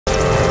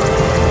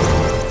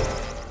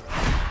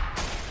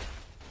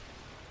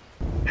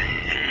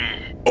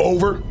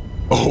over?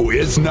 Oh,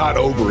 it's not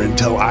over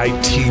until I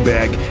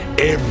teabag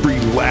every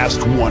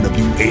last one of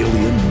you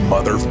alien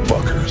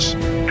motherfuckers.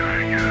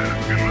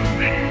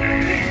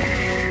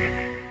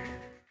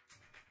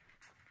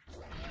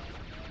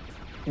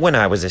 When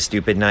I was a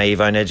stupid, naive,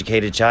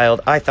 uneducated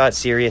child, I thought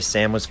Serious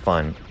Sam was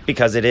fun.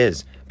 Because it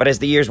is. But as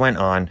the years went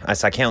on, I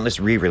saw countless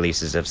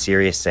re-releases of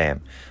Serious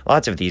Sam.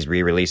 Lots of these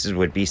re-releases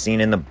would be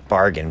seen in the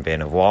bargain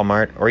bin of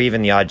Walmart or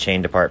even the odd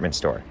chain department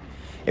store.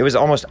 It was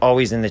almost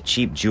always in the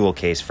cheap jewel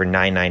case for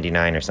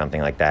 $9.99 or something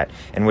like that,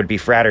 and would be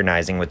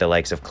fraternizing with the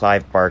likes of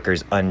Clive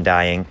Barker's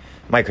Undying,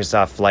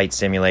 Microsoft Flight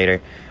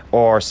Simulator,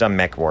 or some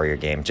MechWarrior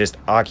game, just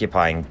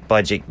occupying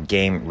budget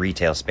game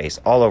retail space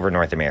all over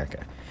North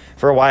America.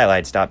 For a while,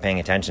 I'd stopped paying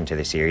attention to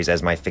the series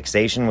as my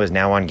fixation was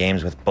now on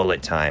games with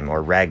bullet time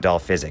or ragdoll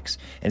physics,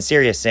 and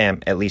Serious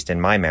Sam, at least in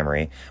my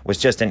memory, was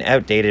just an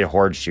outdated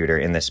horde shooter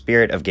in the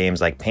spirit of games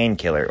like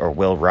Painkiller or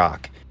Will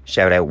Rock.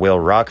 Shout out Will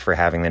Rock for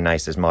having the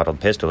nicest modeled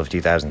pistol of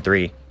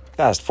 2003.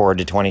 Fast forward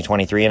to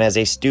 2023, and as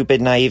a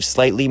stupid, naive,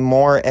 slightly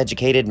more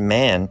educated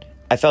man,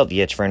 I felt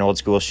the itch for an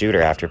old-school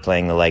shooter after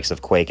playing the likes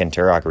of Quake and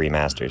Turok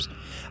remasters.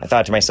 I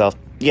thought to myself,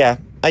 yeah,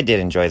 I did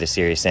enjoy the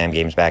Serious Sam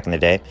games back in the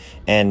day,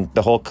 and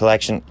the whole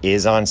collection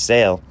is on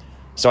sale.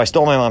 So I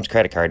stole my mom's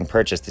credit card and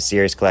purchased the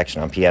Serious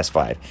Collection on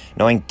PS5,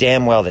 knowing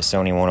damn well that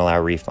Sony won't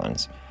allow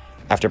refunds.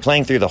 After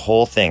playing through the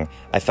whole thing,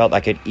 I felt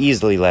I could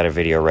easily let a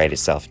video write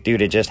itself due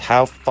to just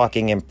how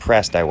fucking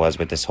impressed I was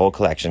with this whole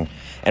collection,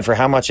 and for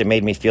how much it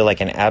made me feel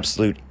like an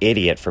absolute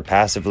idiot for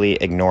passively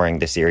ignoring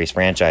the series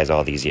franchise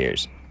all these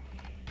years.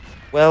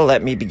 Well,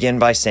 let me begin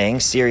by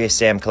saying Serious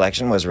Sam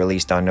Collection was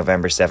released on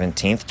November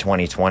 17th,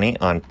 2020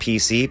 on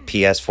PC,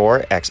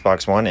 PS4,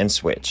 Xbox One, and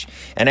Switch.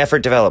 An effort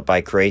developed by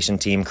Creation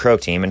Team Crow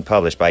Team and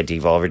published by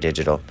Devolver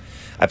Digital.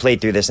 I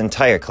played through this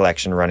entire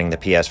collection running the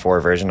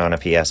PS4 version on a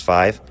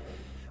PS5.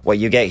 What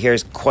you get here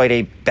is quite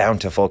a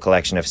bountiful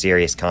collection of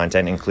Serious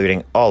content,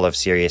 including all of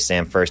Serious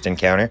Sam First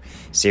Encounter,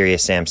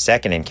 Serious Sam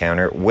Second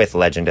Encounter with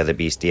Legend of the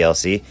Beast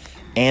DLC,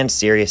 and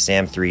Serious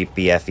Sam 3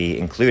 BFE,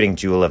 including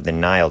Jewel of the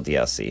Nile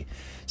DLC.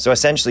 So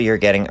essentially you're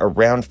getting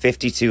around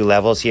 52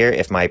 levels here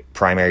if my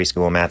primary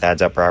school math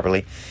adds up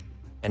properly.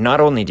 And not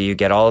only do you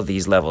get all of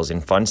these levels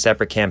in fun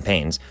separate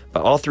campaigns,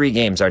 but all three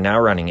games are now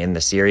running in the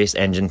Serious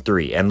Engine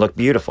 3 and look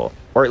beautiful,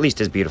 or at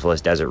least as beautiful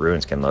as Desert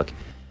Ruins can look.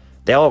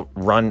 They all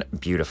run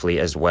beautifully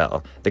as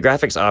well. The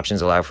graphics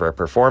options allow for a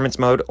performance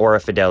mode or a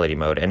fidelity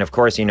mode, and of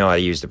course you know how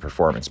to use the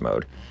performance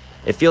mode.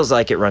 It feels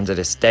like it runs at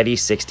a steady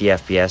 60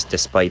 FPS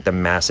despite the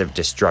massive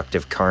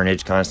destructive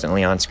carnage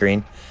constantly on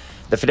screen.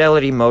 The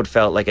fidelity mode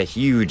felt like a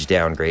huge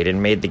downgrade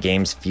and made the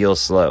games feel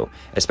slow,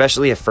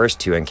 especially the first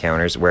two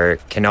encounters where,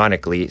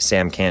 canonically,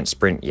 Sam can't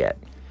sprint yet.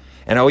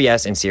 And oh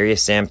yes, in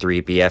Serious Sam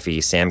 3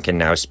 BFE, Sam can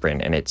now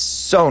sprint, and it's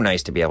so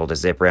nice to be able to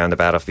zip around the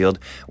battlefield,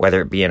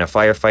 whether it be in a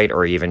firefight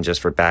or even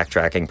just for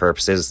backtracking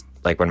purposes,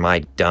 like when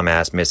my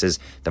dumbass misses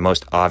the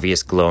most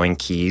obvious glowing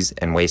keys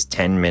and wastes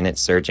 10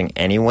 minutes searching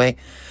anyway.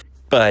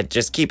 But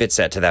just keep it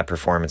set to that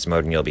performance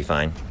mode and you'll be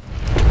fine.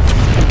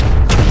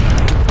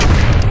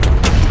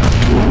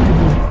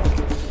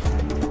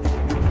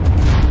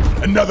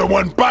 Another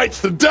one bites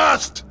the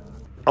dust!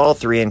 All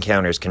three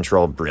encounters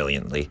control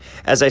brilliantly.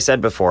 As I said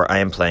before, I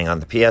am playing on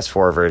the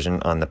PS4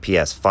 version on the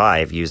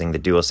PS5 using the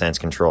DualSense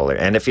controller,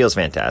 and it feels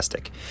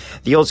fantastic.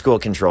 The old school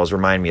controls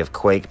remind me of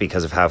Quake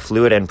because of how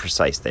fluid and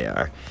precise they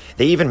are.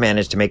 They even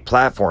managed to make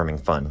platforming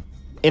fun.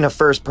 In a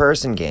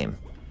first-person game.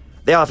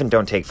 They often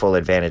don't take full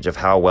advantage of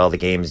how well the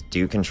games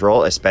do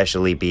control,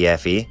 especially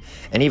BFE,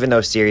 and even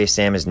though Serious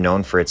Sam is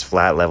known for its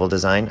flat level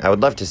design, I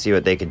would love to see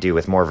what they could do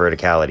with more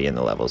verticality in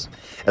the levels,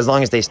 as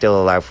long as they still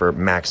allow for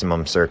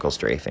maximum circle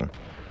strafing.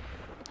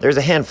 There's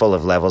a handful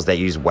of levels that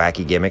use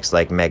wacky gimmicks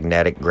like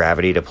magnetic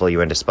gravity to pull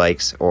you into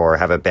spikes, or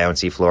have a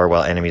bouncy floor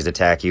while enemies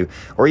attack you,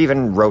 or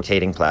even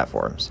rotating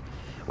platforms.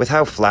 With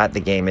how flat the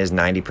game is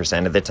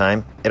 90% of the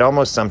time, it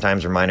almost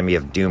sometimes reminded me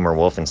of Doom or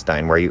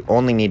Wolfenstein, where you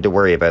only need to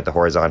worry about the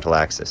horizontal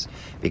axis,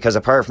 because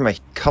apart from a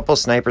couple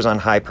snipers on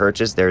high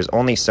perches, there's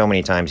only so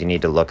many times you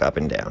need to look up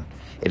and down.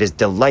 It is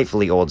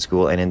delightfully old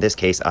school, and in this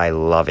case, I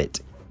love it.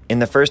 In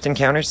the first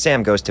encounter,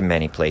 Sam goes to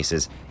many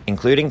places,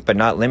 including, but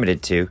not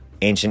limited to,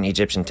 ancient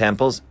Egyptian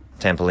temples,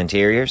 temple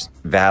interiors,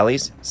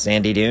 valleys,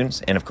 sandy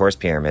dunes, and of course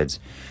pyramids.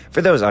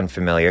 For those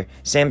unfamiliar,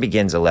 Sam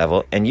begins a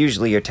level, and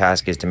usually your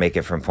task is to make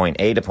it from point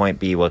A to point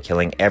B while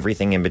killing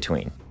everything in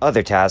between.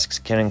 Other tasks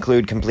can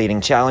include completing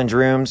challenge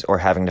rooms, or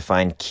having to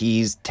find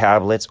keys,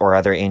 tablets, or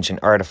other ancient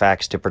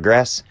artifacts to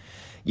progress.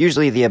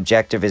 Usually the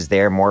objective is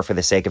there more for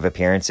the sake of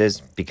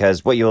appearances,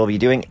 because what you will be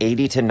doing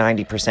 80 to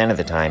 90% of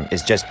the time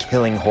is just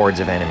killing hordes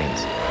of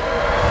enemies.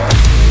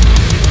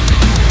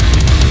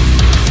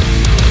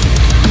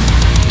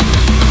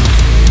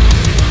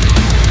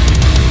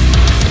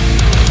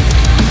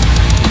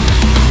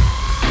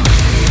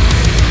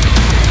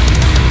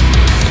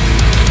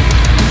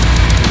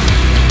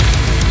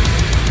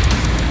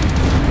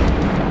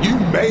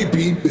 May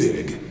be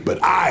big,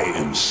 but I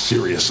am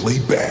seriously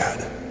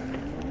bad.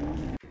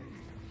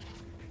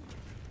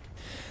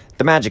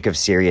 The magic of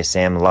Serious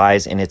Sam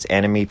lies in its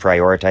enemy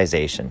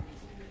prioritization.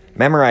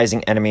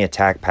 Memorizing enemy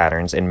attack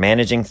patterns and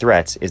managing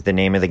threats is the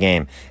name of the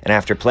game, and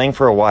after playing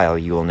for a while,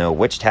 you will know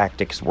which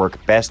tactics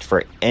work best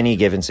for any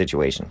given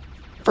situation.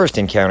 First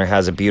Encounter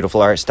has a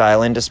beautiful art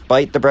style, and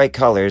despite the bright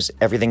colors,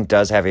 everything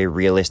does have a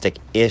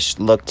realistic-ish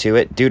look to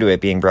it due to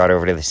it being brought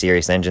over to the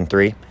Serious Engine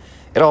 3.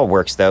 It all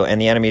works though, and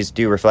the enemies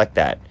do reflect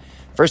that.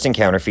 First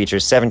Encounter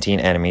features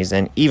 17 enemies,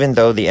 and even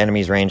though the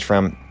enemies range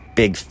from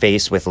big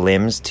face with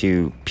limbs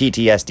to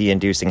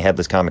PTSD-inducing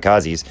headless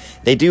kamikazes,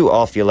 they do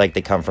all feel like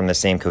they come from the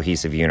same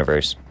cohesive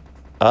universe.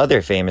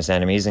 Other famous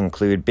enemies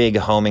include big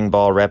homing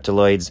ball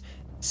reptiloids,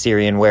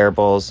 Syrian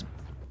werebulls,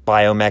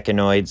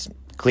 biomechanoids,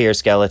 clear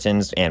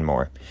skeletons, and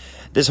more.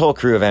 This whole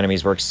crew of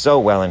enemies works so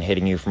well in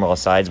hitting you from all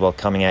sides while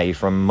coming at you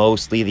from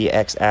mostly the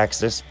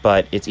X-axis,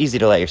 but it's easy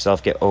to let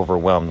yourself get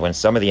overwhelmed when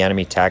some of the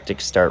enemy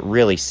tactics start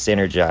really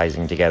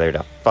synergizing together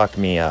to fuck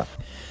me up.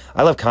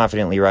 I love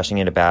confidently rushing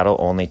into battle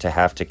only to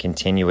have to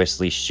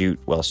continuously shoot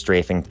while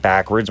strafing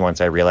backwards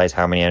once I realize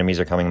how many enemies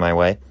are coming my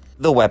way.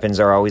 The weapons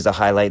are always a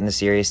highlight in the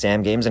Serious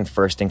Sam games, and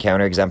First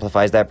Encounter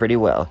exemplifies that pretty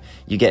well.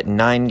 You get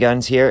 9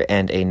 guns here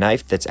and a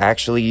knife that's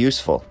actually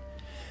useful.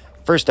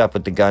 First up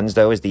with the guns,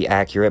 though, is the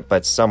accurate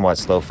but somewhat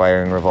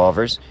slow-firing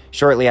revolvers.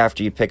 Shortly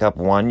after you pick up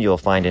one, you'll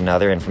find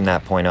another, and from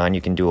that point on,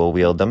 you can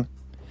dual-wield them.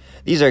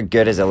 These are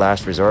good as a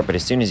last resort, but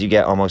as soon as you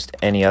get almost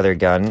any other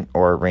gun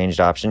or ranged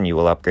option, you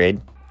will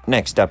upgrade.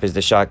 Next up is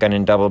the shotgun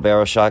and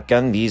double-barrel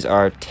shotgun. These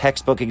are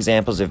textbook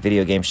examples of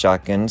video game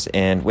shotguns,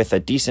 and with a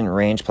decent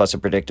range plus a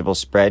predictable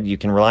spread, you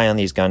can rely on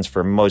these guns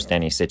for most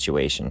any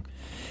situation.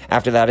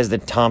 After that is the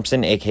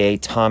Thompson, aka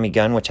Tommy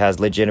gun, which has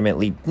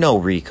legitimately no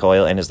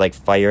recoil and is like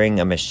firing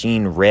a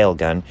machine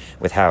railgun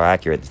with how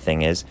accurate the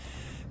thing is.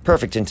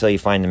 Perfect until you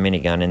find the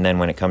minigun, and then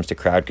when it comes to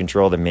crowd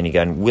control, the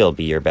minigun will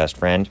be your best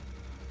friend.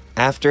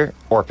 After,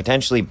 or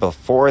potentially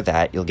before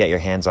that, you'll get your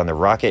hands on the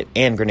rocket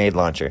and grenade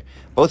launcher.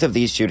 Both of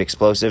these shoot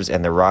explosives,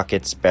 and the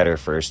rocket's better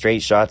for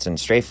straight shots and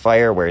strafe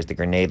fire, whereas the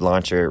grenade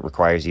launcher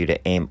requires you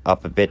to aim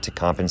up a bit to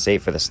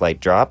compensate for the slight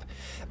drop.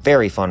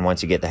 Very fun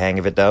once you get the hang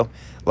of it though.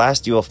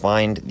 Last, you will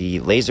find the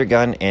laser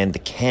gun and the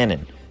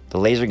cannon. The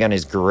laser gun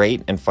is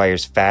great and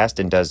fires fast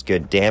and does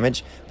good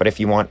damage, but if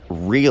you want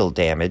real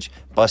damage,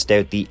 bust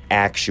out the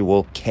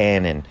actual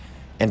cannon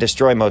and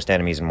destroy most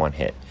enemies in one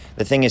hit.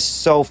 The thing is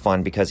so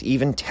fun because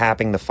even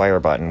tapping the fire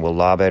button will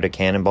lob out a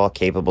cannonball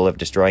capable of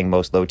destroying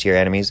most low-tier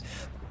enemies,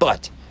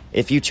 but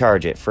if you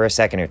charge it for a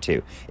second or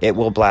two, it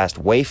will blast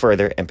way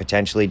further and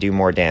potentially do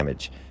more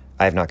damage.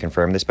 I have not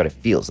confirmed this, but it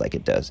feels like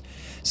it does.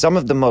 Some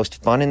of the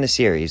most fun in the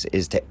series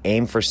is to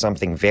aim for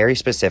something very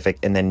specific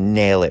and then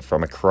nail it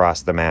from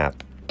across the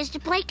map. Is to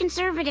play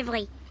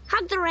conservatively.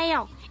 Hug the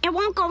rail. It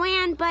won't go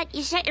in, but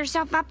you set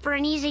yourself up for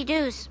an easy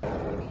deuce.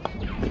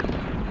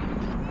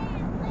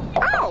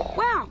 Oh,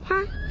 well,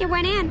 huh? It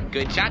went in.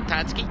 Good shot,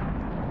 Totsky.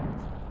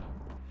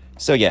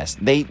 So yes,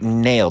 they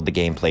nailed the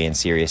gameplay in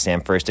Serious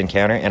Sam First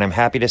Encounter, and I'm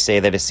happy to say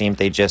that it seemed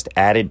they just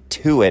added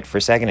to it for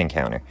Second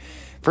Encounter.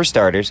 For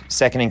starters,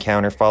 Second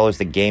Encounter follows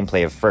the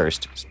gameplay of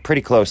First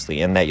pretty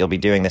closely in that you'll be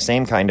doing the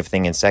same kind of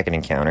thing in Second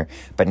Encounter,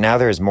 but now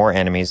there is more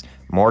enemies,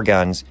 more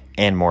guns,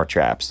 and more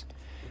traps.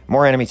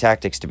 More enemy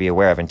tactics to be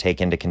aware of and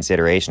take into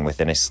consideration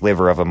within a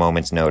sliver of a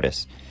moment's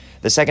notice.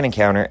 The Second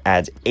Encounter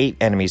adds 8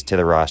 enemies to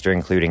the roster,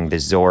 including the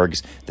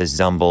Zorgs, the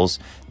Zumbles,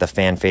 the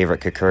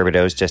fan-favorite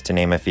Cucurbitos, just to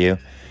name a few.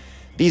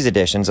 These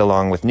additions,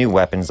 along with new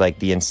weapons like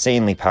the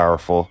insanely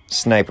powerful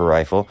sniper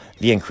rifle,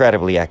 the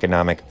incredibly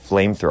economic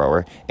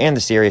flamethrower, and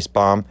the Serious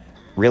Bomb,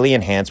 really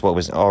enhance what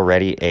was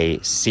already a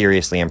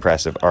seriously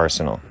impressive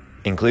arsenal.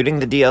 Including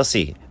the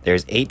DLC,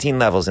 there's 18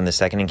 levels in the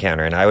Second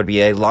Encounter, and I would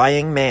be a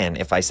lying man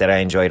if I said I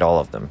enjoyed all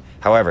of them.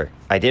 However,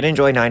 I did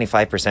enjoy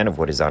 95% of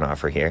what is on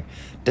offer here.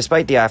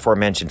 Despite the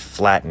aforementioned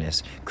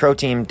flatness, Crow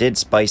Team did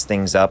spice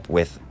things up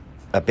with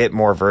a bit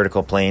more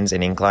vertical planes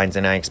and inclines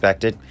than I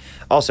expected.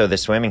 Also, the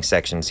swimming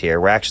sections here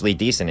were actually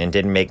decent and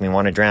didn't make me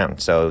want to drown,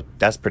 so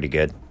that's pretty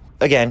good.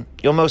 Again,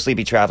 you'll mostly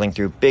be traveling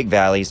through big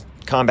valleys,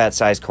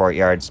 combat-sized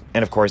courtyards,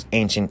 and of course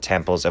ancient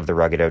temples of the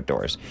rugged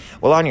outdoors.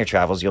 While on your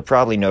travels, you'll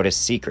probably notice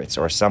secrets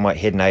or somewhat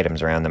hidden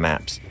items around the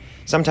maps.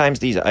 Sometimes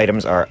these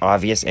items are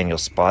obvious and you'll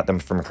spot them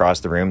from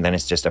across the room, then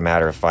it's just a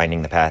matter of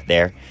finding the path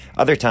there.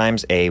 Other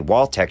times, a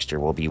wall texture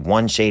will be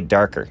one shade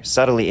darker,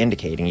 subtly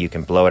indicating you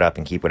can blow it up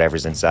and keep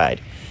whatever's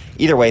inside.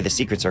 Either way, the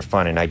secrets are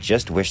fun and I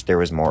just wish there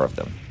was more of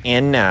them.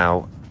 And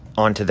now,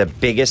 on to the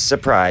biggest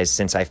surprise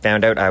since I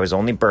found out I was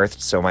only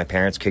birthed so my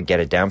parents could get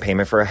a down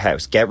payment for a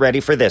house. Get ready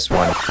for this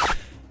one.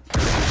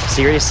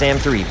 Serious Sam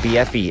 3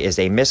 BFE is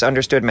a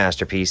misunderstood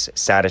masterpiece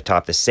sat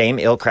atop the same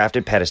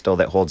ill-crafted pedestal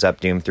that holds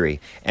up Doom 3.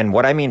 And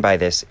what I mean by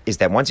this is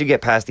that once you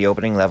get past the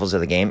opening levels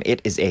of the game,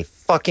 it is a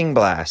fucking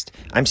blast.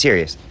 I'm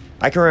serious.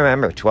 I can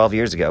remember 12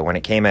 years ago when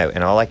it came out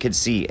and all I could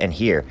see and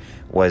hear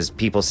was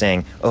people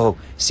saying, oh,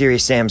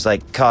 Serious Sam's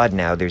like COD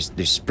now, there's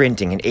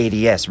sprinting and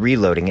ADS,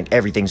 reloading, and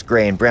everything's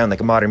gray and brown like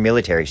a modern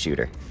military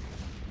shooter.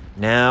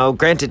 Now,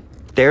 granted,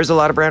 there's a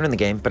lot of brown in the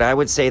game, but I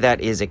would say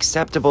that is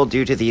acceptable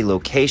due to the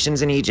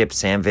locations in Egypt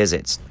Sam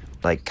visits.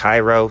 like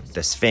Cairo,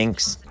 the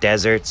Sphinx,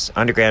 deserts,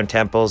 underground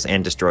temples,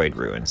 and destroyed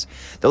ruins.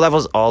 The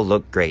levels all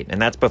look great,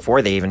 and that's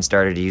before they even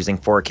started using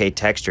 4K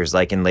textures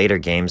like in later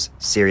games,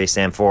 Serious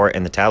Sam 4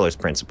 and the Talos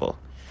Principle.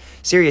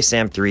 Serious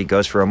Sam 3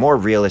 goes for a more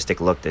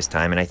realistic look this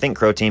time, and I think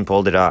Crow Team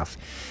pulled it off.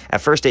 At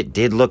first it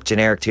did look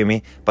generic to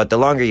me, but the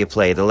longer you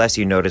play, the less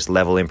you notice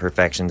level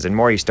imperfections and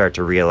more you start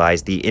to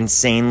realize the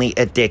insanely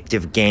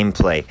addictive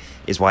gameplay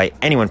is why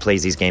anyone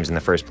plays these games in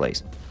the first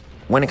place.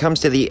 When it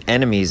comes to the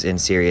enemies in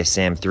Serious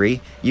Sam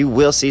 3, you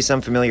will see some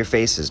familiar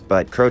faces,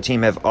 but Crow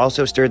Team have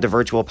also stirred the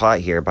virtual pot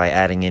here by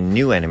adding in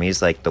new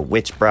enemies like the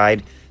Witch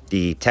Bride,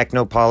 the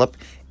Techno Polyp,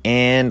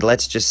 and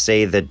let's just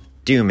say the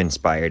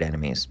Doom-inspired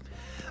enemies.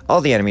 All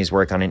the enemies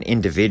work on an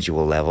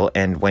individual level,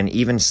 and when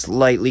even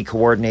slightly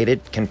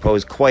coordinated, can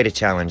pose quite a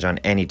challenge on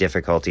any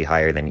difficulty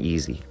higher than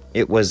easy.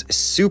 It was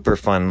super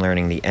fun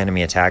learning the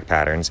enemy attack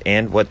patterns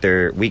and what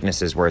their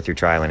weaknesses were through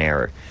trial and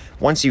error.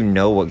 Once you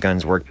know what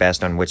guns work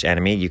best on which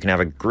enemy, you can have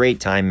a great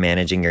time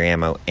managing your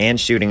ammo and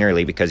shooting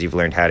early because you've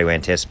learned how to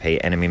anticipate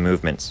enemy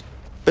movements.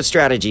 But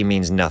strategy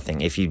means nothing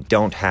if you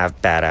don't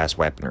have badass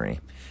weaponry.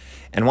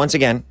 And once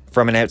again,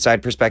 from an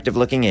outside perspective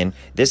looking in,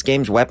 this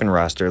game's weapon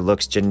roster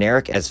looks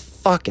generic as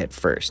fuck at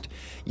first.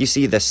 You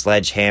see the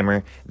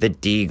sledgehammer, the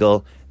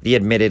deagle, the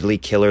admittedly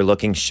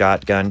killer-looking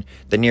shotgun,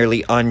 the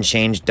nearly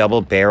unchanged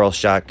double-barrel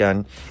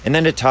shotgun, and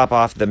then to top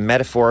off the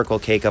metaphorical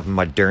cake of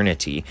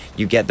modernity,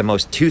 you get the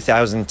most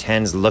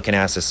 2010s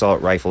looking-ass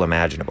assault rifle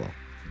imaginable.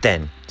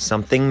 Then,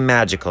 something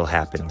magical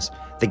happens.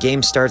 The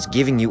game starts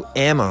giving you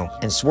ammo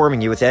and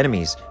swarming you with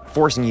enemies,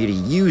 forcing you to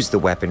use the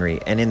weaponry,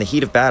 and in the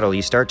heat of battle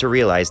you start to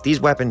realize these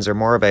weapons are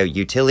more about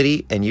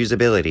utility and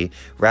usability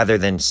rather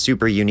than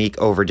super unique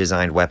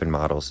over-designed weapon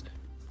models.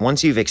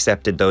 Once you've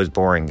accepted those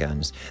boring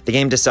guns, the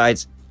game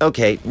decides,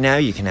 okay, now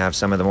you can have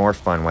some of the more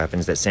fun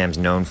weapons that Sam's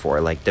known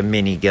for, like the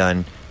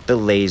minigun, the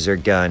laser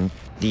gun,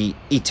 the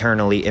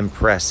eternally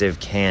impressive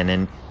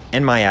cannon,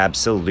 and my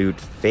absolute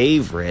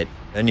favorite,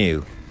 a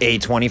new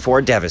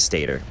A24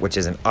 Devastator, which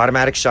is an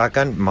automatic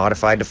shotgun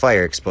modified to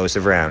fire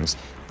explosive rounds.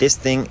 This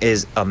thing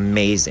is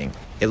amazing.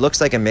 It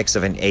looks like a mix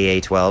of an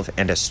AA-12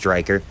 and a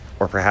Striker,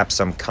 or perhaps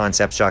some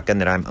concept shotgun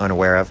that I'm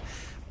unaware of.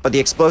 But the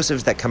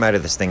explosives that come out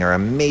of this thing are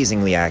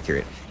amazingly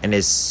accurate, and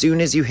as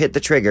soon as you hit the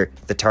trigger,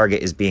 the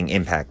target is being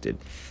impacted.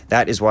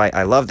 That is why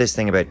I love this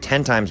thing about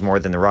 10 times more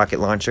than the rocket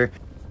launcher.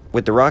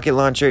 With the rocket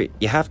launcher,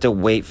 you have to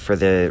wait for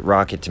the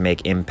rocket to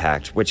make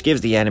impact, which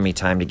gives the enemy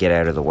time to get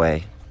out of the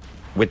way.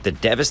 With the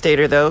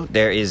Devastator, though,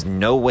 there is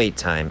no wait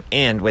time,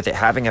 and with it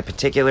having a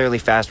particularly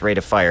fast rate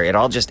of fire, it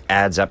all just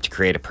adds up to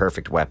create a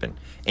perfect weapon.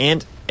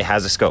 And it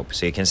has a scope,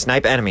 so you can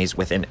snipe enemies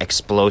with an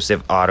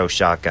explosive auto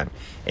shotgun.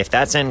 If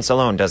that sentence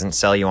alone doesn't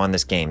sell you on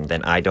this game,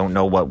 then I don't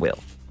know what will.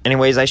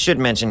 Anyways, I should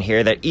mention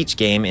here that each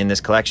game in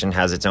this collection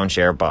has its own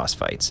share of boss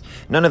fights.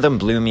 None of them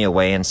blew me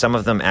away, and some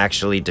of them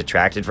actually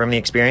detracted from the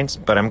experience,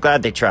 but I'm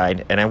glad they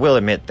tried, and I will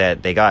admit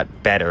that they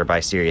got better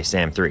by Serious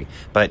Sam 3.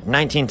 But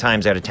 19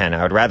 times out of 10,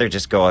 I would rather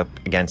just go up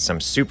against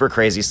some super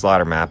crazy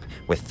slaughter map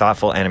with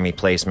thoughtful enemy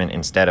placement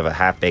instead of a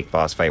half-baked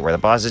boss fight where the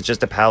boss is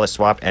just a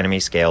palette-swapped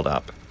enemy scaled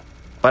up.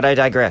 But I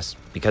digress,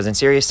 because in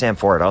Serious Sam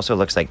 4 it also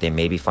looks like they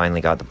maybe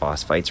finally got the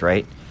boss fights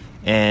right.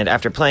 And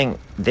after playing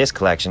this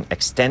collection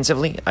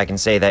extensively, I can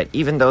say that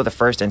even though the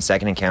first and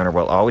second encounter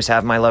will always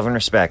have my love and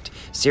respect,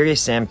 Serious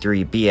Sam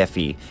 3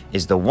 BFE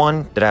is the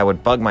one that I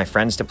would bug my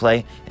friends to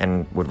play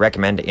and would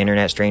recommend to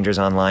internet strangers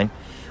online.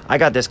 I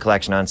got this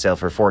collection on sale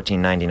for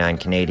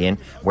 $14.99 Canadian,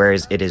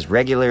 whereas it is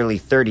regularly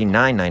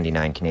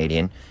 $39.99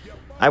 Canadian.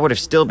 I would have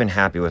still been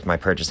happy with my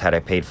purchase had I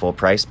paid full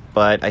price,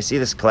 but I see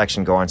this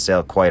collection go on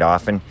sale quite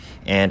often,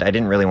 and I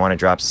didn't really want to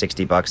drop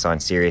 $60 on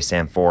Serious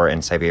Sam 4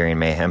 and Siberian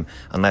Mayhem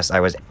unless I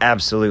was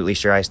absolutely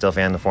sure I still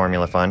found the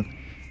formula fun.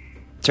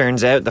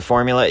 Turns out the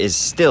formula is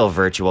still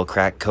virtual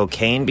crack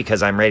cocaine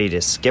because I'm ready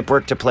to skip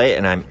work to play it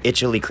and I'm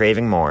itchily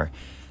craving more.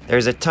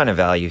 There's a ton of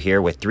value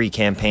here with 3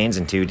 campaigns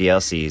and 2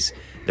 DLCs.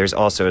 There's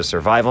also a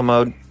survival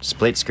mode,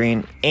 split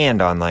screen, and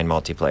online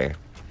multiplayer.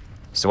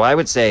 So I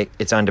would say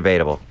it's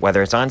undebatable.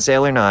 Whether it's on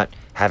sale or not,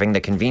 having the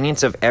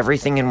convenience of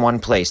everything in one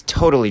place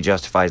totally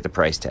justifies the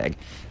price tag,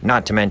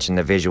 not to mention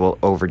the visual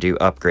overdue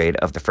upgrade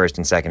of the first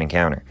and second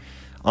encounter.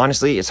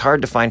 Honestly, it's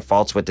hard to find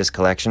faults with this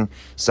collection.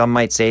 Some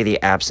might say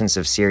the absence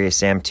of Serious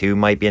Sam 2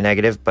 might be a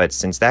negative, but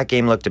since that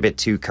game looked a bit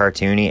too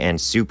cartoony and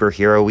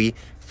superhero-y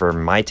for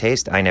my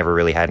taste, I never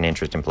really had an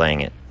interest in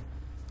playing it.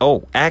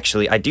 Oh,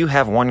 actually, I do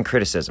have one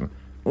criticism.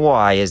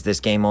 Why is this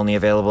game only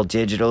available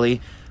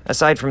digitally?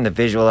 Aside from the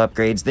visual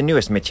upgrades, the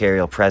newest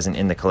material present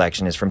in the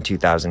collection is from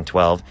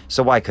 2012,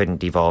 so why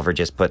couldn't Devolver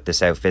just put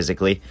this out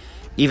physically?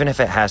 Even if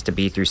it has to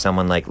be through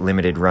someone like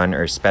Limited Run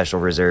or Special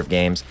Reserve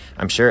Games,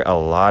 I'm sure a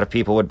lot of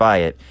people would buy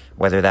it,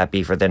 whether that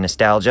be for the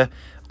nostalgia,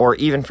 or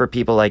even for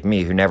people like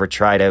me who never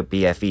tried out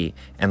BFE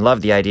and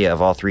love the idea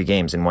of all 3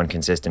 games in one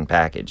consistent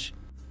package.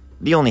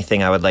 The only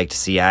thing I would like to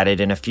see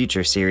added in a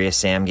future Serious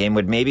Sam game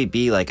would maybe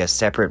be like a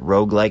separate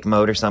roguelike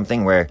mode or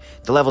something where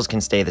the levels can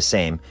stay the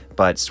same,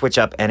 but switch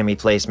up enemy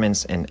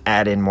placements and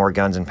add in more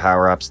guns and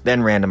power-ups,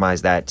 then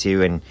randomize that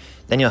too, and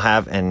Then you'll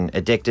have an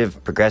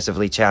addictive,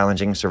 progressively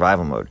challenging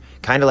survival mode,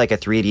 kind of like a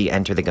 3D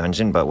Enter the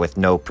Gungeon, but with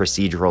no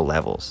procedural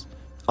levels.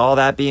 All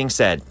that being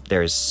said,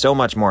 there is so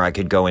much more I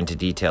could go into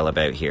detail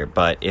about here,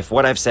 but if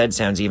what I've said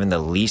sounds even the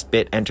least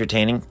bit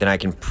entertaining, then I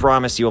can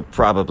promise you'll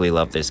probably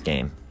love this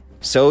game.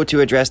 So to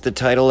address the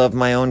title of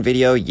my own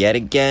video yet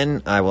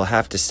again, I will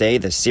have to say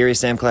the Serious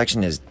Sam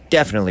collection is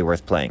definitely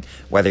worth playing,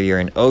 whether you're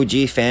an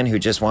OG fan who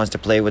just wants to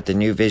play with the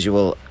new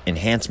visual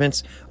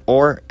enhancements,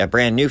 or a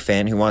brand new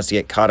fan who wants to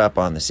get caught up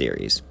on the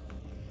series.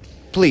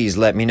 Please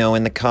let me know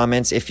in the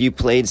comments if you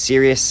played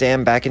Serious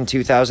Sam back in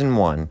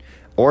 2001,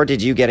 or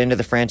did you get into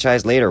the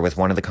franchise later with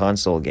one of the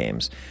console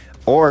games?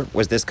 Or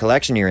was this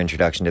collection your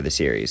introduction to the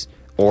series?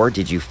 Or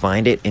did you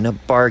find it in a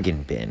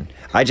bargain bin?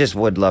 I just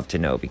would love to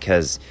know,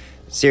 because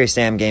Serious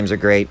Sam games are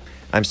great.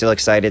 I'm still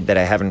excited that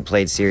I haven't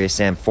played Serious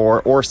Sam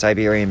 4 or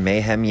Siberian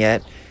Mayhem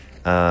yet.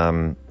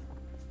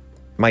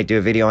 Might do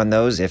a video on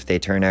those if they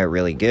turn out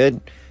really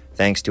good.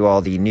 Thanks to all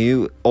the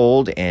new,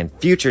 old, and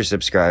future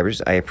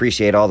subscribers. I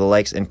appreciate all the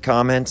likes and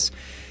comments.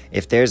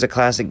 If there's a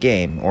classic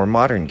game or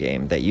modern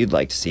game that you'd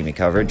like to see me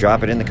cover,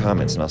 drop it in the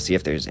comments and I'll see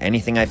if there's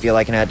anything I feel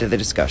I can add to the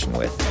discussion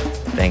with.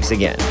 Thanks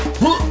again.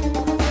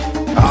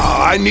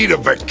 I need a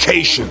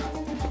vacation.